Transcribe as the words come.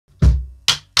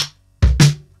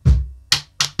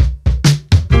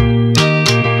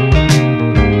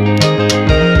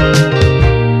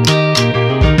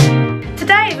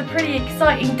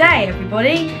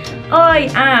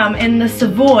am in the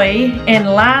Savoy in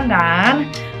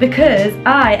London because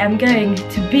I am going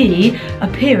to be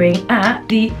appearing at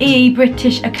the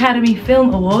British Academy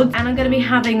Film Awards, and I'm going to be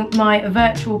having my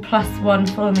virtual +1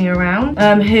 follow me around,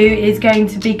 who is going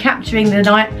to be capturing the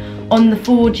night on the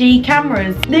 4G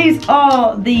cameras. These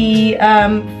are the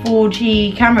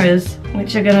 4G cameras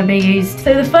which are going to be used.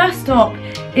 So the first stop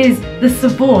is the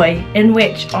Savoy, in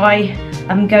which I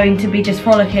am going to be just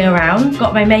frolicking around.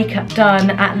 Got my makeup done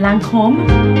at Lancôme.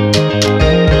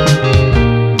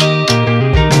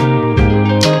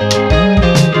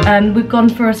 We've gone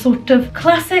for a sort of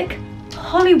classic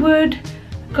Hollywood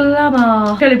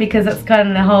glamour, purely because that's kind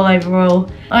of the whole overall.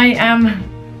 I am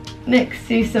next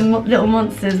to some little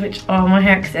monsters, which are my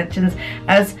hair extensions,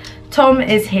 as Tom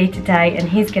is here today and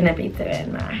he's going to be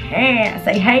doing my hair.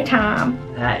 Say hey, Tom.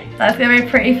 Hey. That's going to be a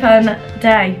pretty fun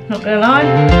day, not going to lie.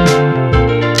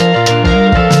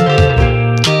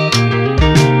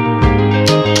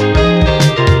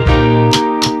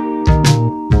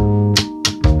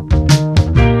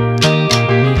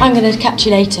 I'm going to catch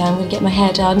you later. I'm going to get my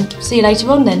hair done. See you later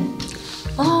on then.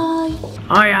 Bye.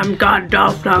 I am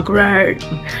Gandalf the Great.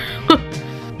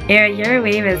 Your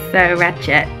weave is so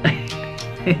ratchet.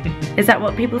 Is that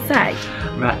what people say?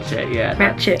 Ratchet, yeah.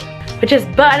 Ratchet. We're just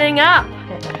buttoning up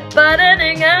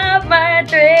my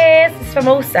dress. It's from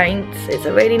All Saints. It's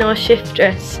a really nice shift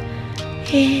dress.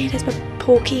 Here, there's my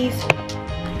porkies.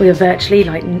 We are virtually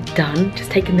like done,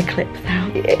 just taking the clips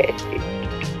out. Yeah.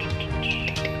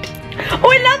 Oh,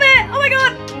 I love it! Oh my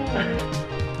god!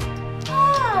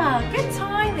 Ah, good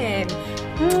timing.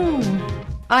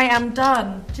 I am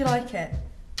done. Do you like it?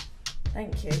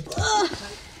 Thank you. Oh,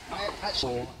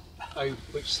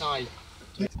 which side?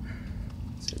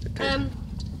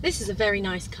 This is a very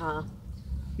nice car.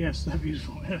 Yes, they're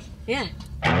beautiful, yes. Yeah.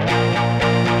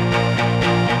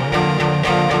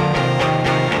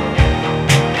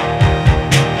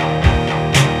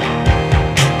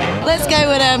 Let's go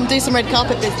and do some red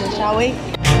carpet business, shall we?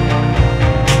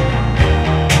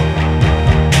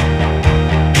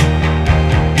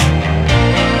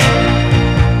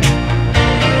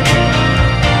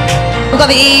 We've got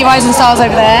the Rising Stars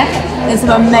over there. There's some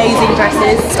amazing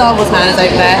dresses. Star Wars man is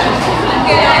over there.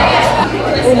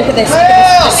 Oh, look at this.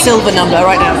 A silver number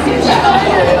right now.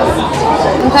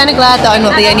 I'm kind of glad that I'm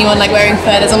not the only one like wearing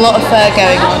fur. There's a lot of fur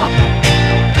going on.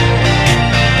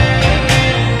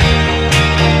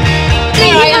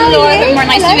 More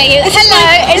nice to meet you. Hello,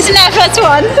 it's an Air Plus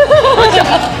One.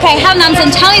 Okay, Helen,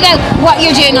 tell me about what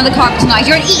you're doing on the carpet tonight.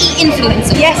 You're an EE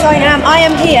influencer. Yes, I am. I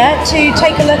am here to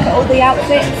take a look at all the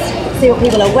outfits, see what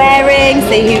people are wearing,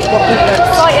 see what people are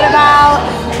excited about,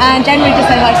 and generally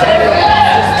just say hi to everyone.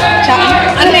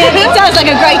 I mean, it sounds like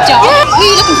a great job. Yeah. Who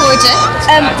are you looking forward to?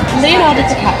 Leonardo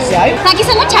DiCaprio. Thank you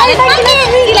so much, Helen. Thank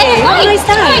you. See you later. Have a nice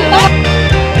day.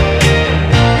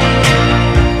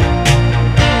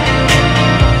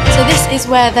 So this is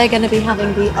where they're going to be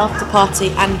having the after party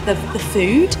and the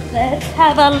food. Let's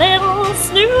have a little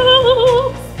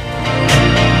snoop.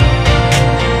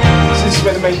 So this is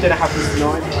where the main dinner happens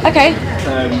tonight. Okay.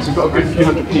 So we've got a good few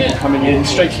hundred people coming in,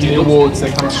 straight from the awards,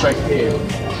 they come straight here.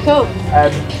 Cool.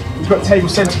 We've got table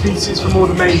centerpieces from all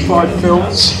the main 5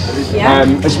 films,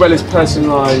 as well as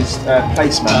personalised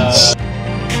placements.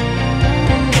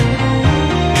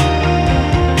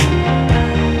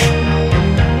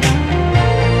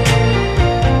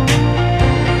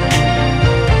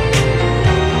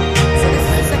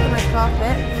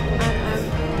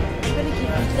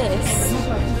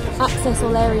 Access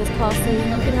all areas class, so you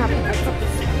can have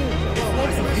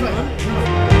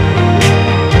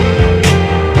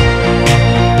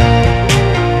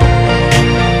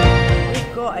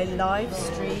We've got a live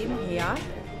stream here.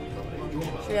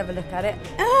 Should we have a look at it?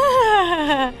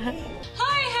 Hi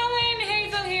Helen,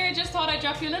 Hazel here. Just thought I'd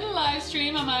drop you a little live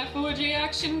stream on my 4G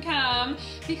action cam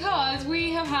because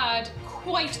we have had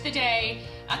quite the day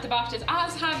at the Baftas,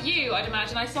 as have you, I'd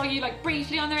imagine. I saw you like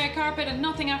briefly on the red carpet and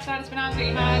nothing after that. It's been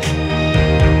absolutely mad.